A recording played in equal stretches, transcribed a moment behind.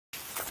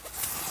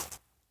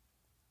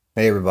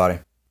Hey everybody,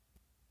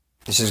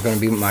 this is going to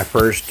be my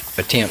first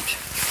attempt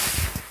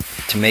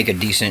to make a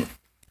decent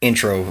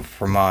intro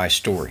for my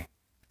story.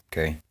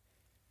 Okay,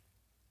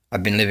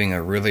 I've been living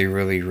a really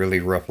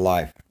rough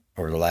life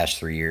over the last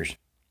 3 years.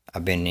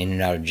 I've been in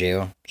and out of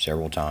jail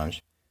several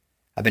times.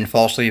 I've been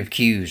falsely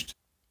accused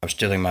of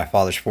stealing my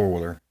father's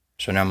four-wheeler,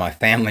 so now my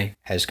family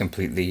has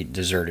completely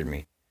deserted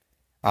me.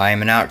 I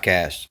am an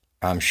outcast.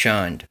 I'm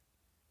shunned.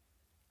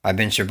 I've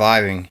been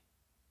surviving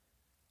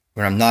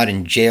when I'm not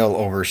in jail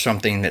over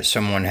something that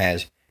someone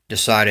has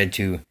decided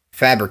to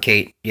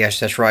fabricate.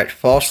 Yes, that's right,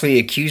 falsely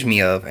accuse me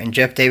of. And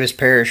Jeff Davis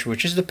Parish,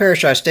 which is the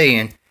parish I stay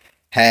in,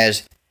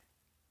 has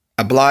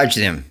obliged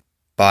them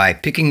by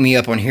picking me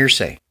up on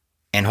hearsay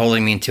and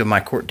holding me until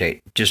my court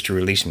date just to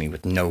release me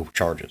with no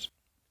charges.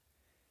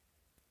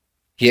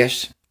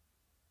 Yes,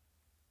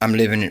 I'm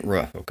living it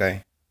rough,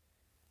 okay?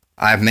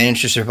 I've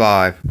managed to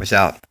survive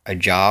without a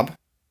job,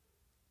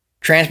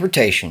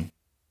 transportation,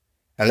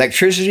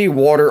 electricity,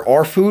 water,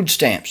 or food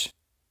stamps.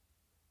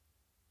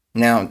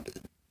 Now,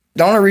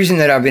 the only reason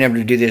that I've been able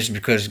to do this is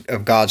because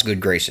of God's good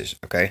graces,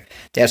 okay?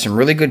 There's some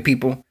really good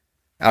people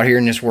out here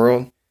in this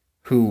world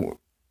who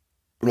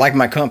like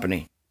my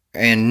company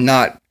and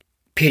not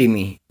pity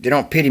me. They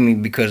don't pity me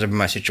because of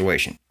my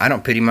situation. I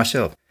don't pity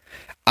myself.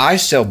 I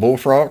sell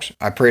bullfrogs.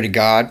 I pray to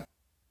God.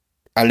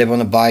 I live on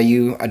the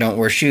bayou. I don't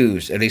wear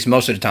shoes, at least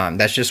most of the time.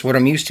 That's just what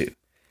I'm used to.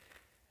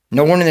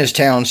 No one in this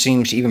town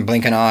seems to even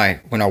blink an eye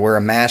when I wear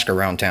a mask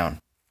around town,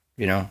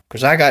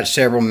 because I got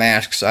several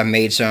masks. I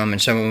made some, and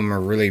some of them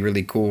are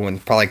really cool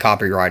and probably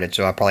copyrighted,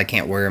 so I probably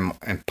can't wear them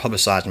and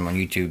publicize them on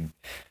YouTube.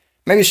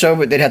 Maybe so,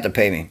 but they'd have to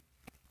pay me.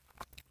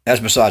 That's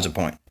besides the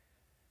point.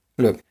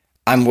 Look,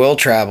 I'm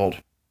well-traveled.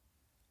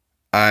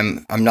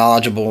 I'm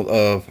knowledgeable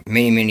of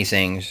many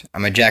things.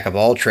 I'm a jack of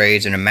all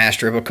trades and a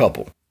master of a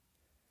couple.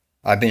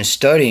 I've been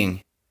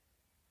studying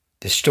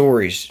the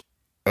stories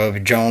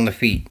of Jean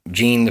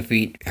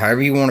Lafitte,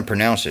 however you want to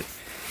pronounce it.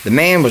 The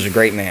man was a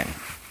great man.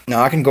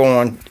 Now I can go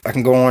on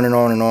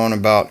and on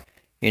about,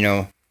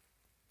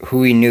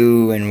 who he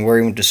knew and where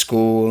he went to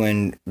school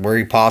and where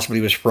he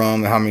possibly was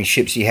from and how many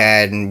ships he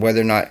had and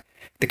whether or not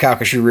the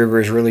Calcasieu River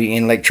is really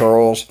in Lake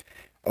Charles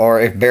or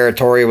if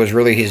Baratoria was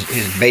really his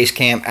base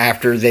camp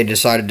after they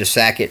decided to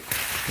sack it,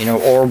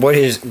 or what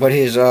his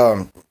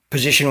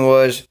position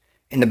was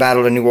in the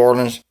Battle of New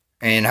Orleans,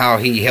 and how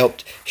he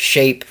helped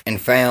shape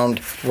and found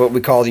what we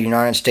call the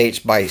United States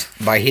by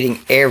hitting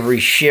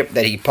every ship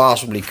that he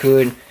possibly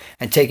could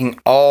and taking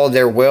all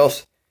their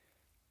wealth,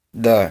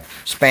 the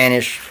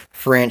Spanish,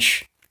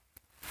 French,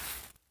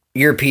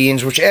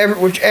 Europeans,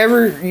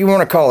 whichever you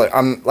want to call it.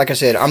 Like I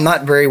said, I'm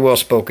not very well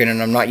spoken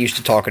and I'm not used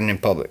to talking in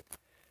public.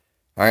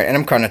 All right, and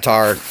I'm kind of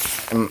tired.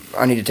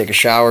 I need to take a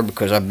shower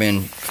because I've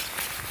been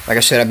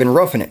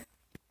roughing it.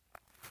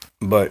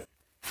 But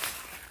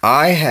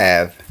I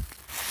have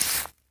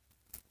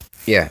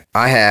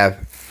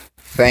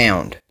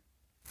found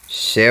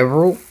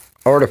several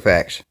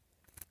artifacts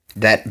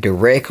that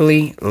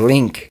directly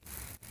link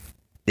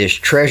this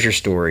treasure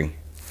story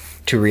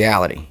to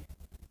reality.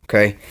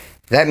 Okay?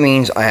 That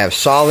means I have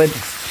solid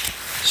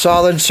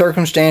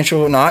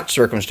circumstantial, not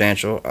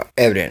circumstantial,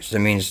 evidence. That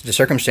means the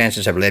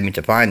circumstances have led me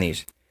to find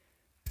these.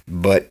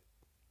 But,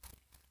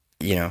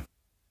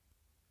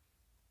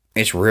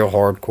 it's real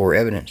hardcore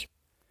evidence.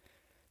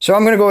 So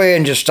I'm going to go ahead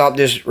and just stop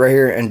this right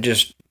here and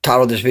just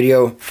title this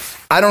video.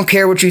 I don't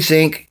care what you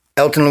think,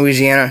 Elton,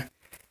 Louisiana.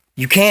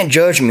 You can't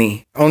judge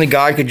me. Only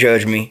God could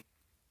judge me.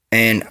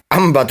 And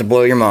I'm about to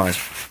blow your minds.